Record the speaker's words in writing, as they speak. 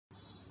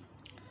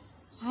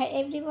Hi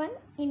everyone,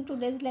 in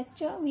today's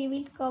lecture we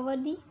will cover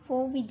the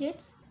four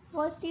widgets.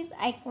 First is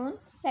icon,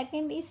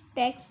 second is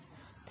text,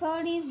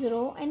 third is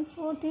row and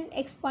fourth is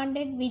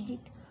expanded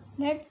widget.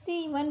 Let's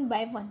see one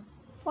by one.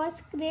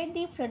 First create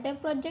the Flutter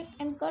project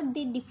and cut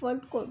the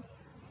default code.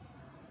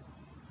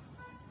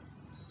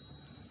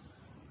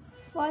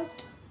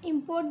 First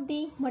import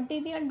the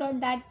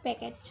material.dat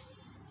package.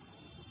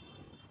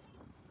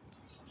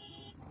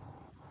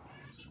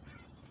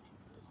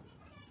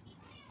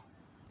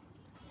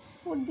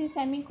 Put the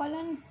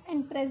semicolon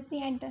and press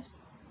the enter.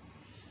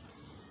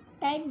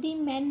 Type the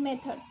main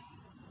method.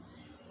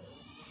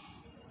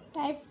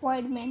 Type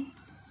void main.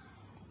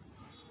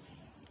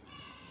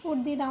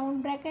 Put the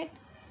round bracket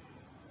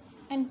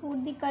and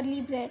put the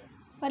curly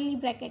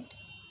bracket.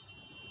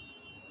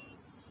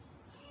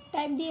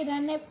 Type the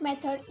runApp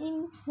method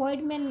in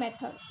void main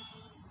method.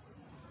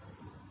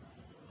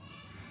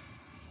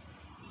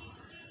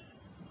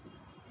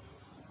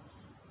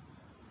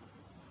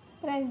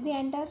 Press the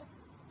enter.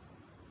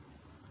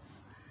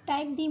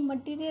 Type the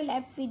material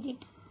app widget.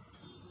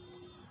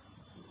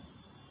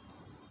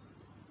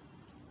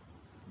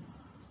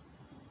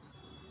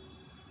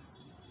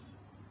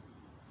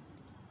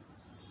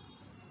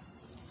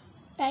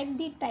 Type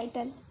the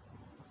title.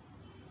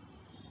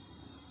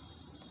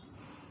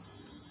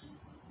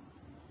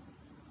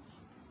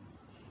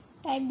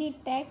 Type the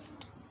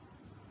text,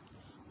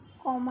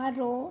 comma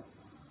row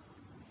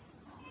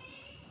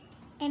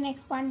and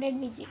expanded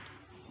widget.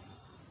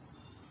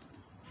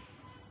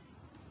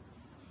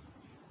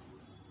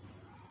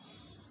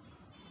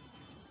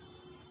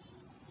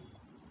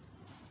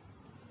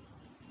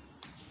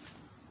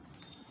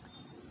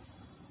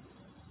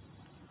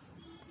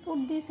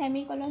 Put the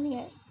semicolon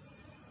here.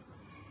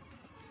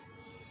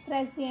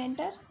 Press the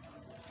enter.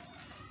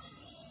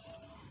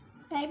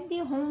 Type the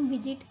home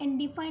widget and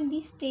define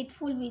the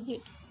stateful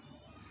widget.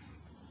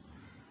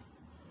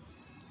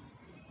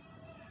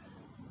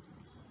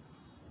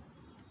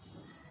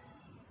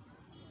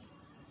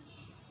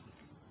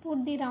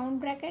 Put the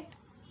round bracket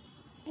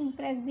and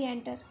press the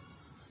enter.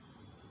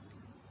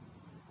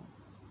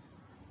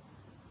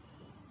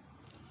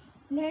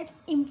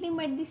 Let's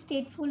implement the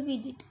stateful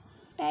widget.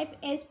 Type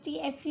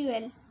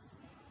stful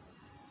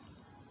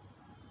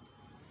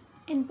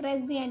and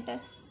press the enter.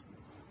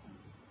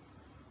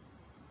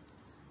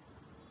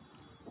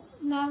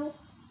 Now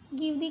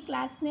give the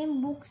class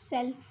name book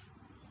self.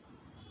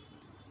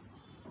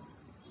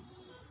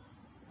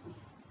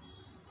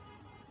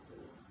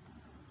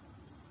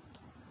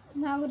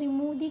 Now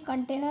remove the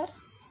container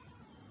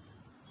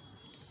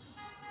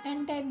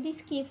and type the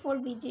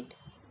scaffold widget.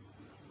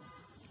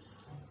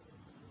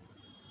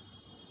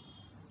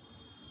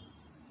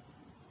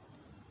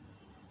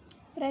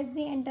 Press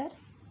the enter.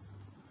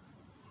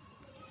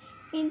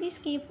 In the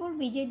scaffold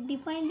widget,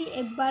 define the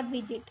app bar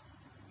widget.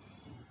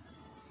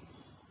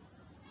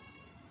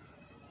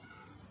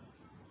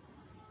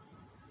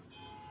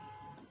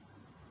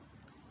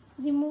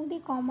 Remove the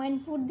comma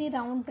and put the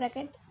round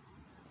bracket.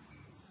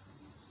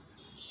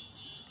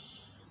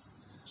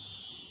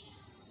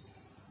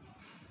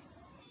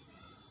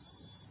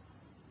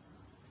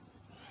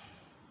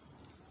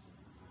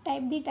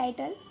 Type the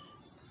title.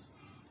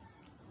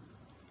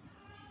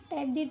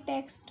 Type the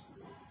text.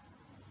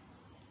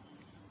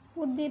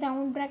 Put the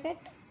round bracket.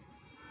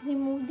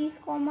 Remove this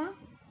comma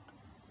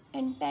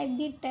and type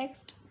the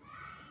text.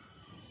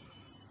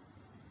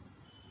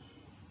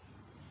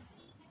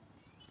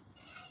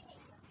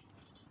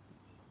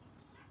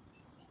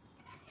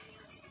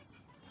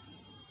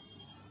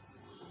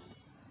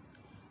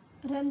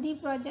 Run the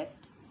project.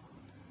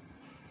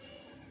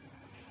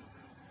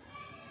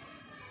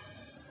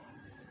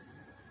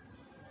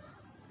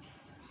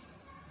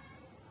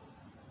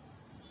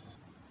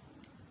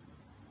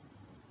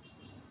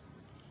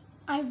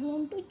 I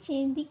want to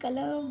change the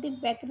color of the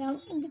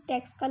background and the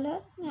text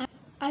color.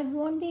 I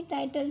want the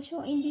title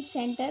show in the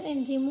center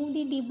and remove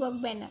the debug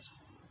banner.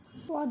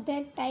 For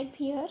that, type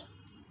here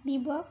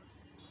debug.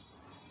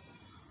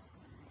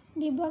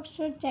 Debug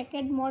show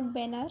checked mode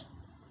banner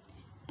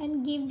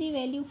and give the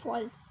value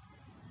false.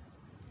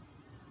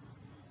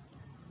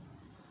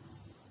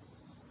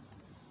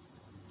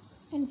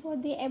 And for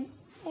the app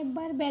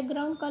bar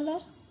background color,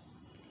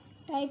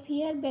 type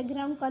here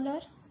background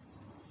color.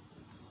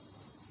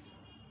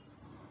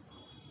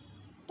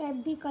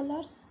 Type the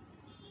colors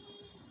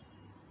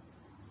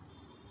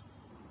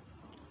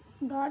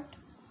dot,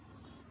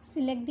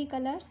 select the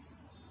color,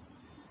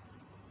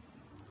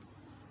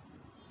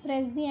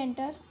 press the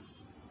enter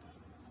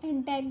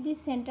and type the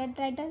center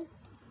title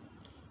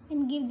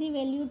and give the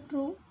value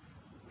true.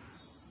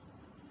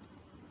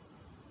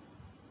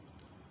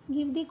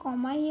 Give the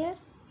comma here,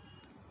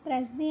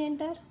 press the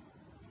enter,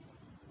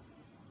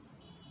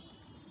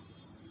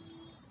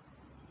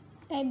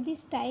 type the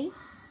style,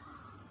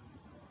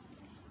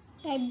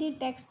 type the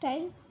text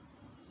style,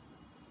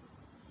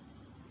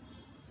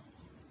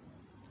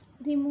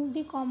 remove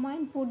the comma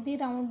and put the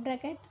round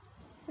bracket,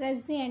 press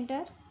the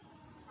enter,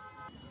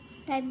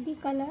 type the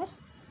color,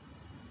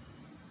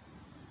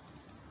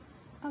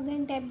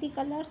 again type the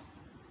colors,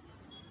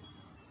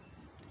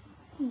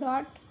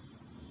 dot,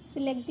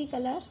 select the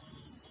color.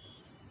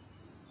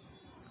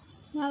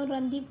 Now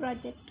run the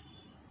project.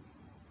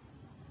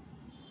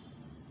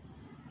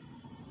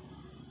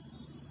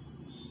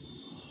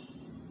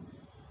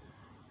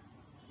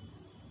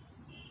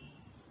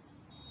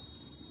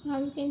 Now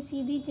you can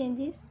see the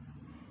changes.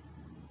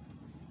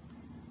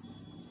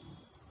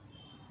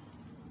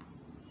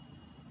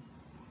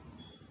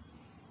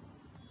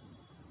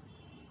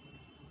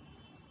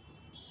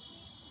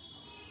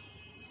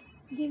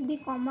 Give the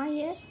comma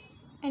here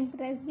and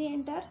press the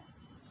enter.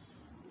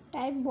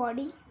 Type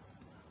body,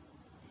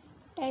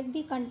 type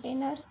the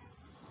container,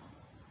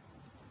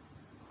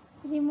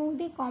 remove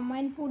the comma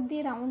and put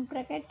the round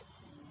bracket.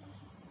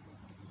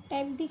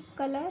 Type the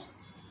color,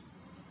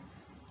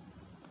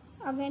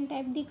 again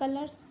type the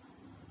colors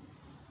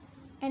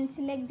and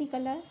select the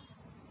color.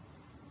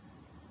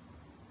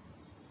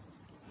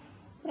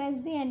 Press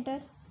the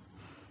enter.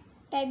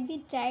 Type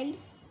the child,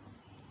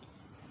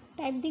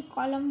 type the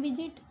column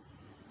widget,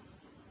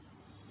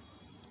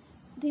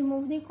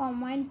 remove the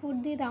comma and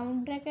put the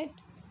round bracket.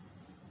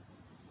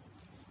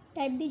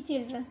 Type the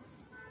children.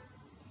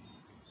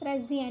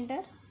 Press the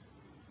enter.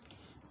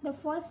 The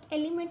first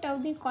element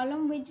of the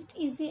column widget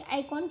is the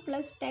icon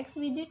plus text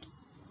widget.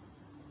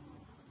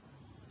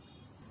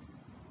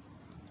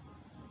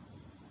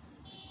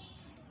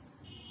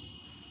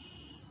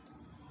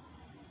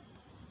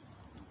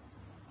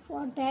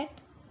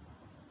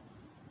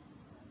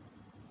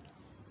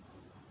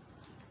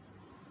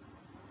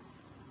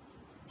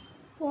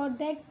 For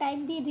that,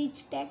 type the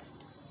rich text.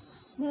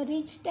 The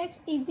rich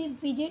text is the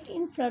widget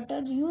in Flutter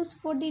used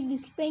for the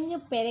displaying a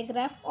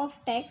paragraph of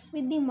text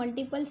with the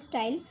multiple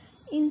style.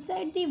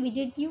 Inside the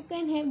widget, you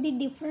can have the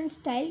different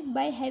style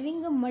by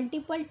having a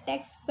multiple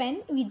text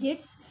pane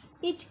widgets.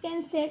 Each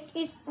can set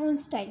its own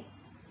style.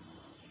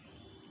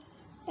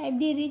 Type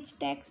the rich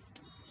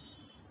text.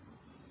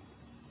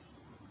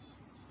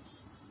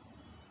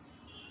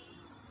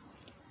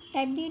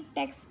 Type the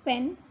text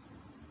pane.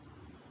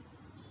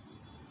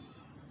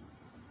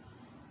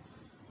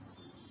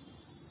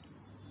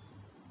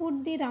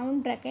 Put the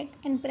round bracket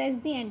and press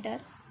the enter.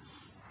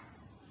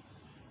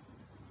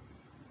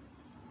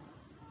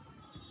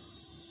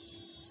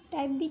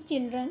 Type the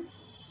children.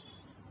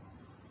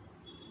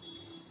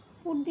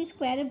 Put the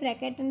square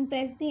bracket and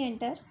press the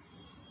enter.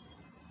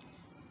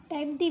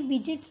 Type the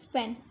widget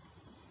span.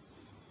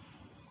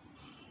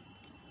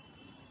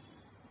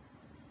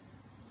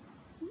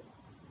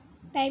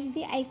 Type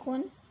the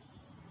icon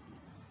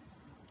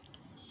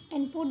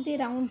and put the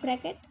round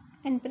bracket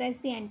and press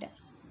the enter.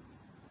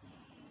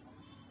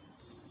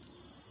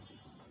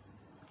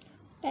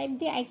 Type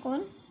the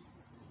icon.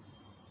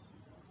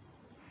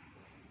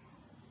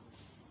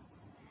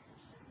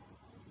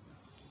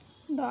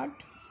 Dot.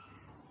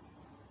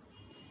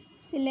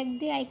 Select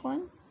the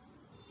icon.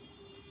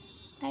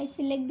 I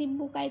select the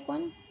book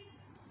icon.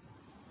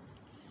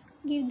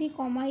 Give the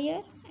comma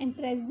here and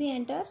press the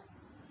enter.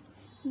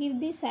 Give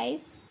the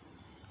size.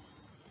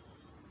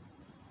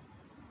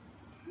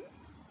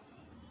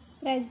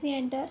 Press the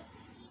enter.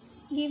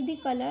 Give the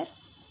color.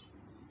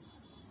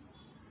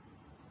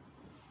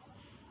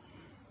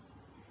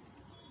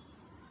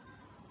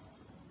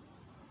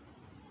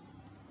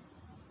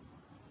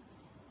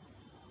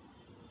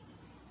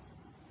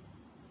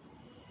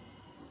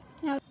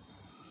 Now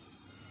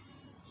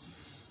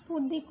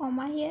put the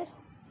comma here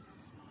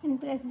and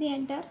press the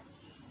enter.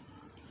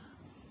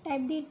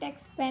 Type the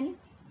text pen.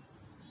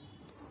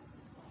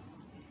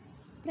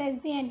 Press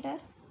the enter.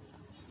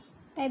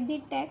 Type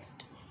the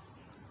text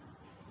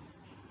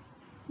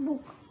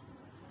book.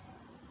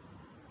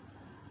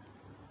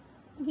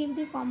 Give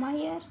the comma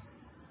here.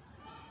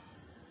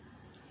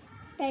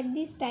 Type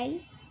the style.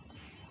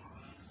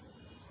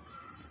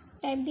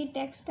 Type the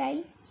text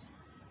style.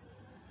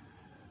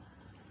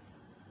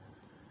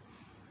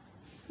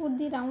 Put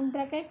the round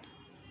bracket.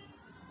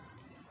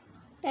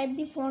 Type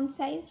the font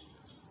size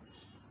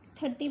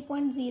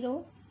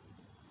 30.0.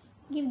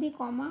 Give the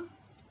comma.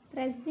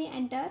 Press the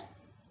enter.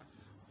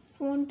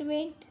 Font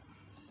weight.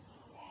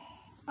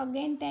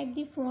 Again type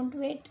the font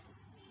weight.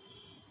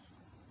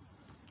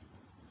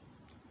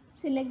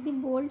 Select the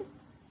bold.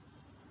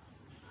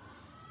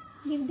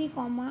 Give the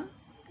comma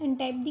and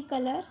type the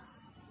color.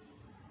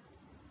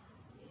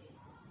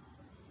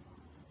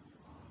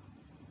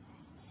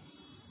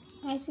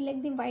 I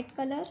select the white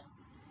color.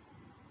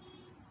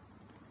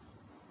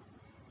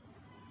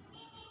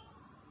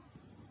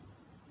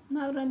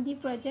 Now run the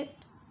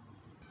project.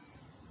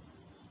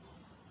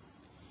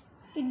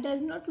 It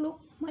does not look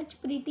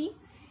much pretty.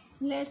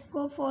 Let's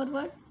go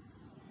forward.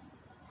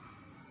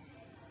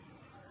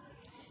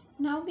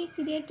 Now we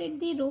created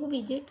the row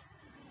widget.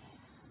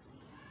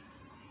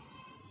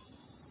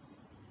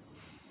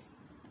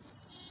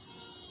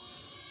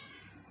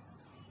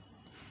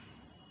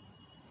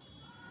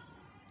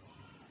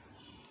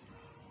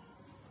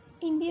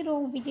 In the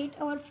row widget,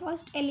 our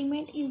first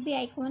element is the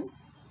icon.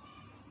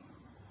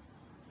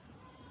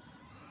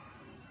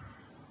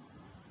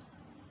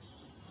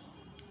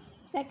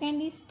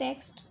 Second is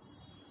text.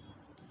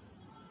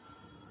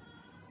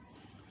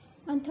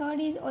 and third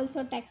is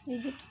also text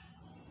widget.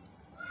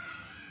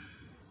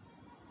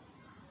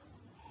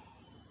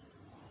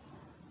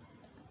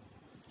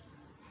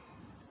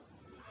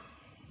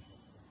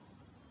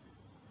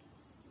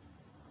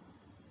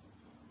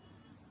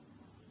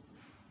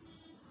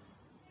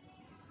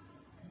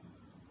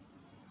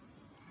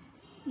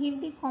 Give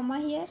the comma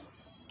here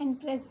and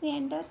press the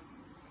enter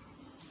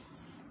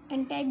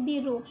and type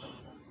the row.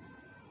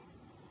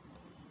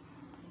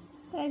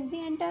 Press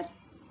the enter,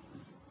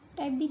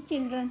 type the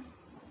children.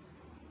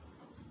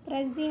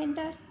 Press the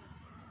enter,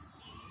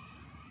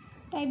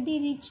 type the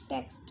rich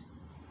text.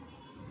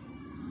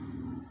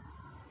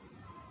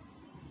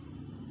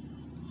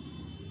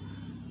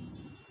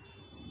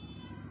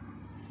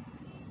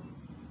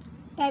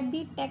 Type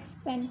the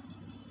text pen.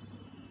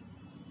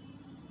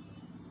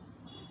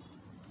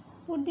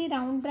 Put the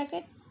round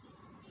bracket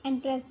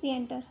and press the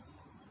enter.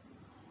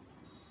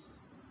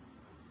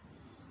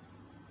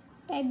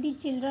 Type the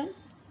children.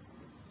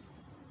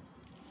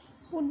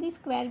 Put the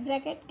square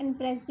bracket and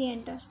press the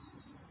enter.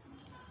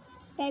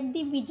 Type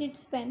the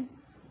widgets pen.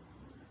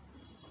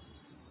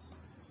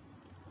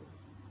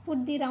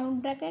 Put the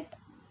round bracket.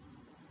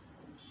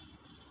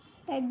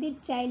 Type the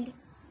child.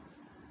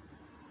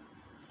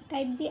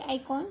 Type the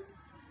icon.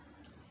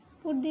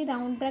 Put the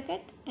round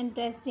bracket and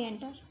press the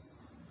enter.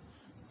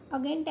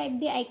 Again type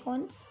the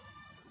icons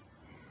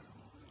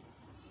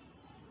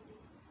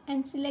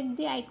and select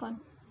the icon.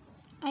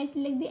 I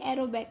select the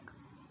arrow back.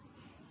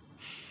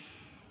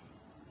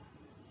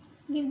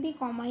 Give the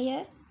comma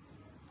here.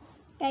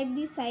 Type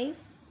the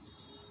size.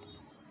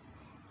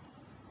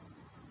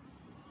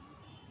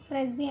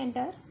 Press the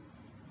enter.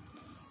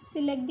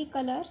 Select the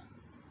color.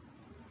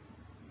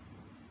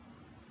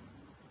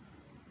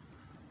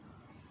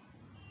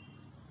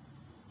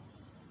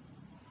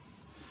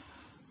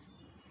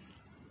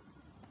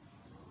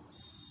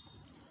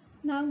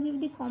 Now give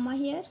the comma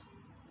here.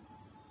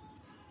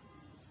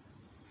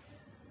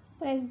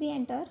 Press the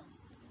enter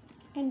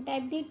and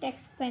type the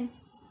text pen.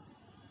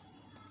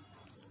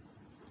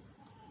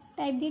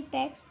 Type the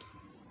text.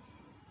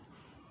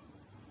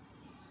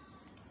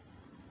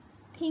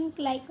 Think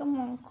like a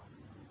monk.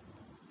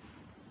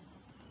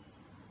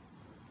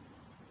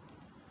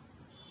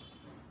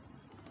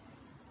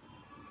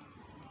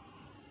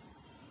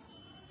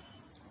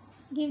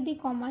 Give the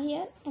comma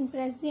here and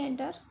press the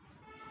enter.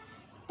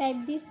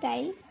 Type the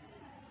style.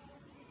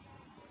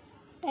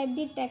 Type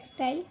the text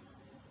style.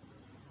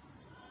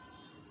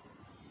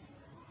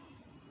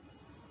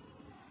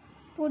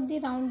 Put the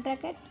round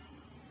bracket.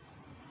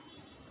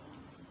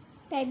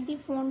 Type the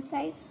font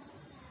size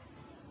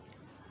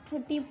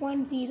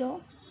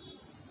 30.0.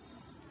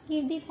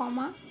 Give the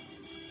comma.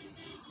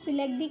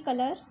 Select the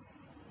color.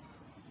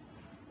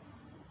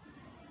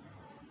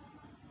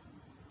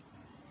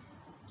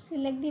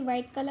 Select the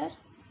white color.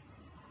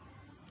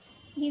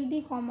 Give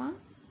the comma.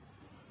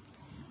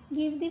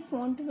 Give the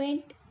font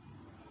weight.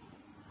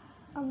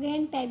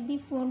 Again type the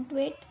font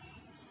weight.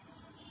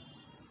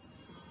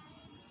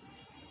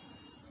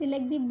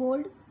 Select the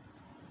bold.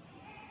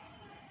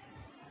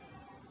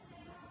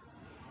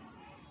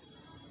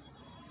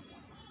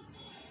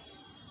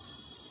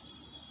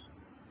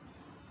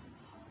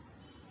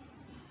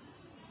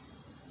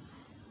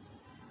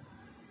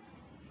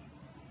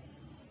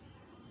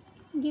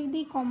 Give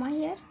the comma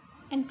here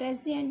and press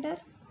the enter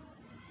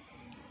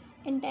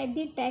and type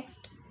the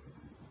text.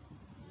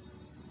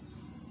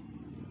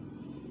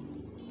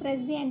 Press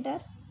the enter.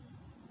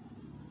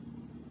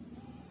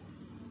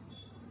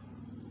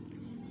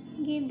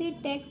 Give the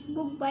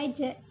textbook by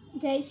Jai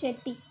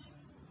Shetty.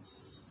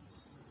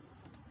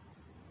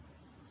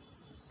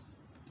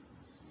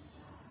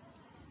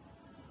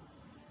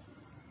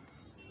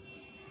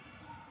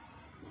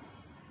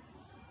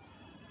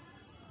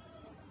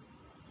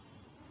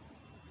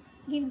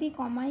 Give the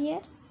comma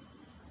here.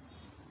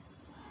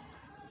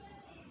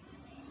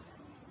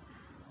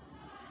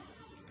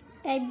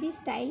 Type the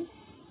style.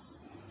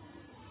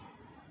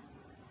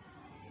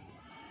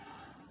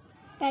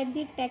 Type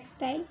the text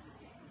style.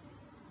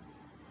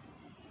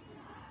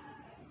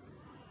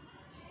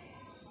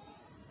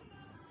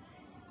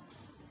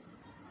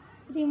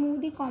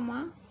 Remove the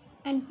comma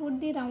and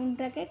put the round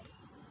bracket.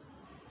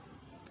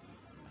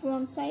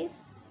 Font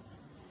size.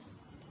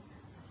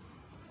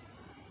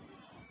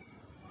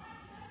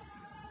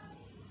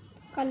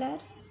 Color.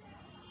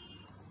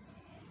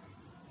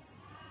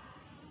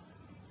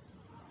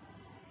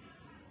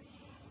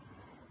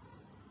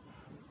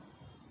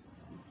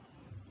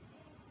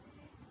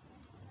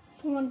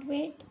 Font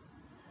weight.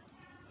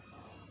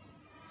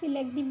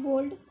 Select the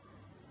bold.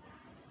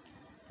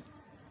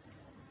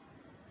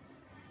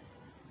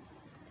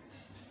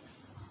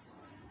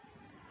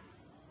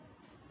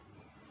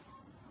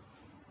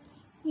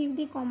 Give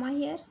the comma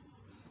here.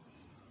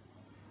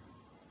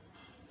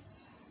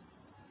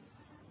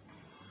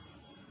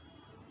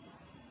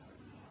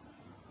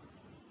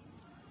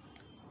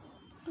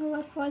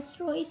 Our first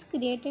row is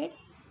created.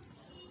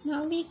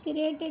 Now we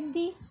created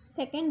the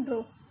second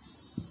row.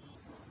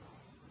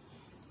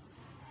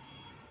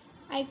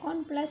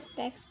 Icon plus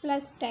text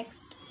plus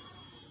text.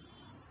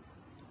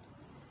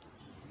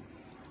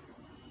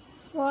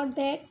 For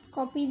that,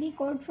 copy the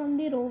code from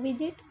the row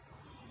widget.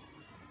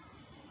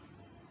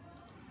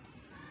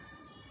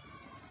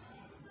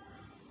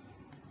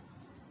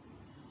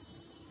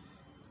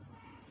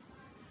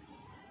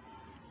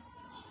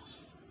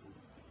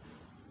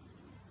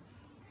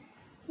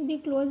 To the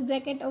close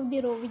bracket of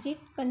the row widget,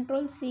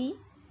 Ctrl C.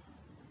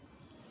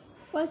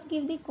 First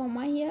give the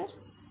comma here,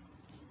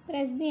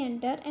 press the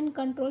enter and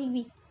Ctrl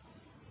V.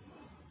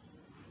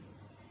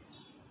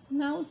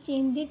 Now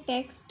change the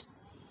text.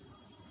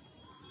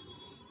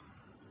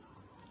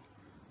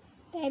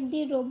 Type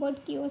the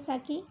robot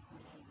Kiyosaki.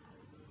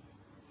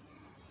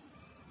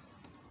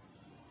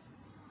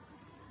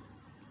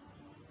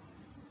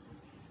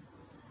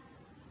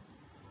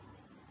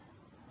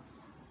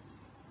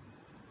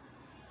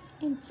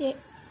 And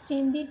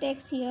change the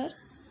text here.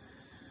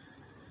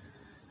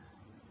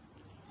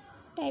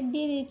 Type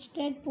the rich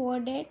dad poor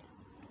dad.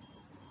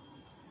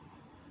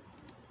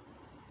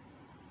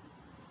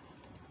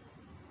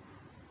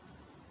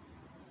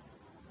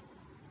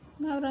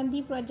 Now run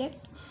the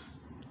project.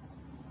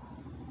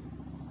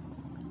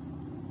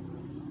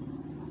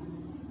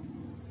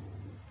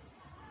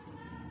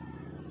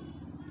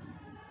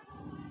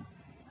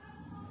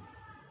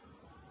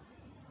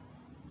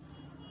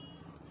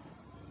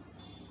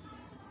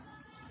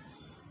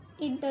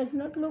 It does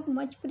not look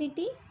much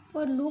pretty.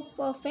 For look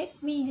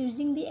perfect, we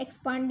using the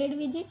expanded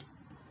widget.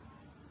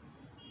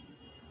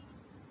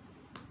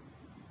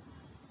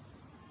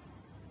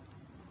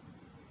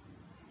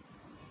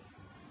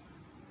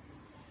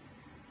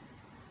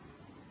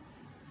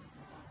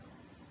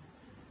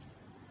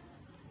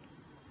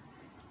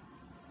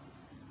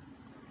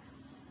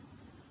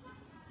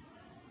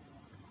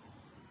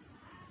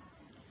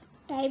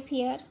 Type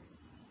here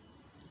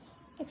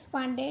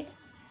expanded.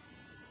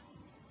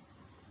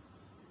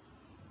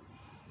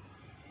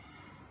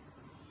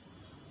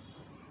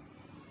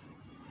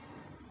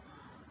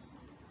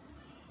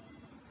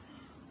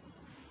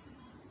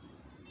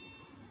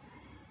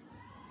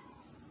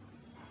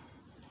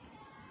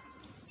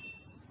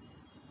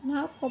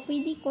 Now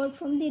copy the code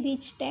from the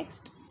rich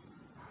text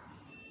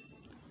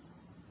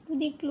to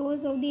the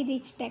close of the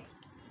rich text.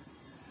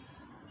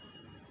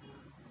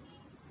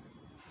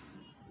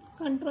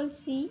 Ctrl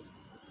C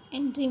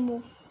and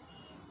remove.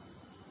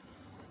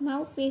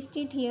 Now paste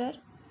it here.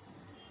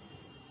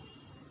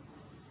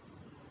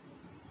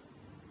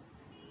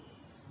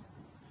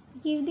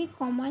 Give the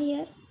comma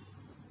here.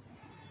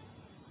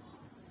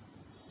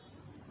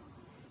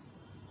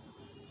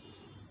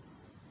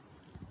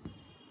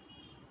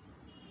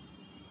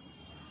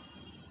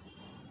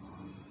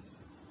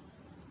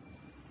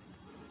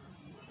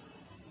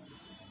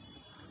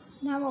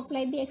 Now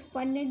apply the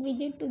expanded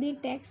widget to the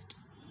text.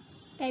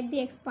 Type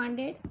the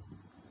expanded.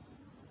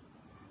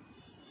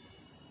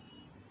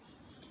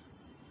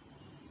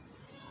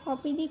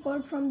 Copy the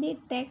code from the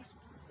text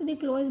to the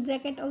close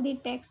bracket of the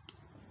text.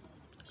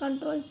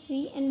 Ctrl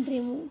C and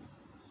remove.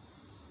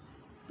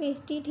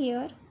 Paste it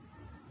here.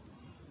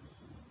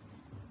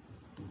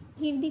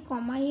 Give the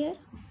comma here.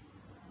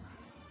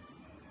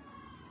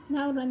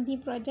 Now run the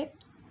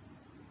project.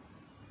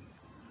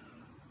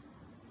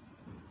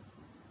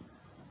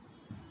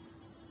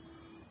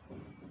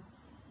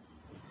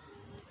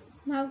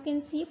 Now you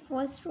can see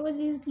first row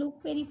is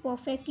look very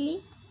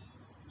perfectly.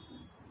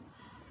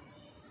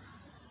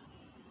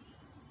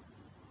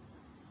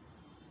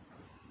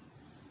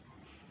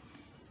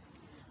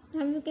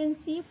 Now you can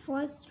see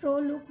first row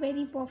look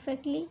very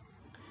perfectly.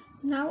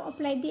 Now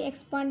apply the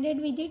expanded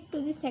widget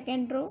to the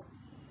second row.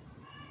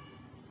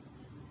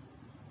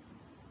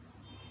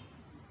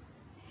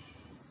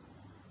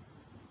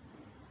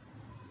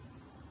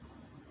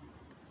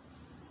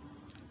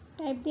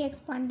 Type the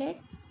expanded.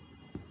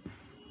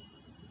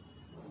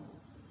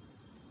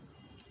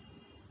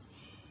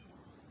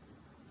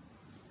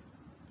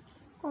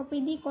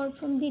 Copy the code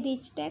from the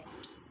rich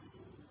text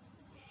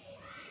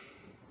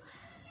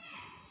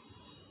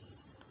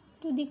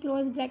to the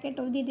close bracket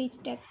of the rich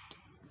text.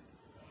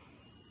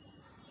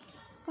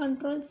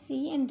 Ctrl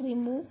C and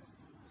remove.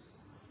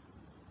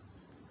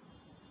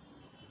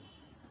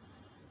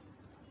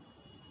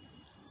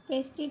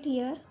 Paste it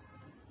here.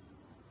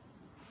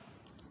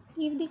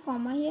 Give the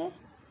comma here.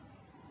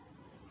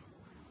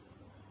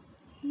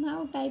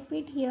 Now type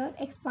it here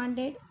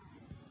expanded.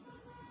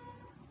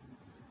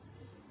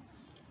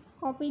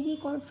 Copy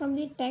the code from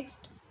the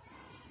text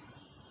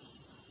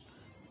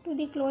to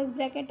the close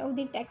bracket of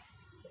the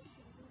text.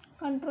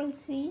 Ctrl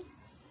C.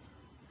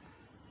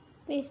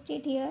 Paste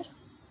it here.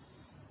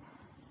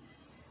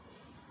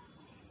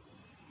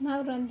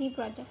 Now run the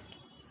project.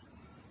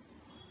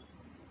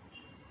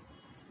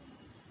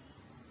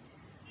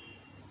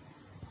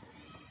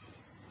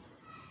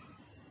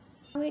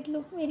 Now it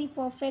looks very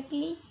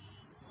perfectly.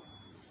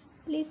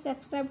 Please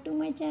subscribe to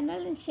my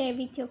channel and share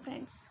with your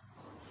friends.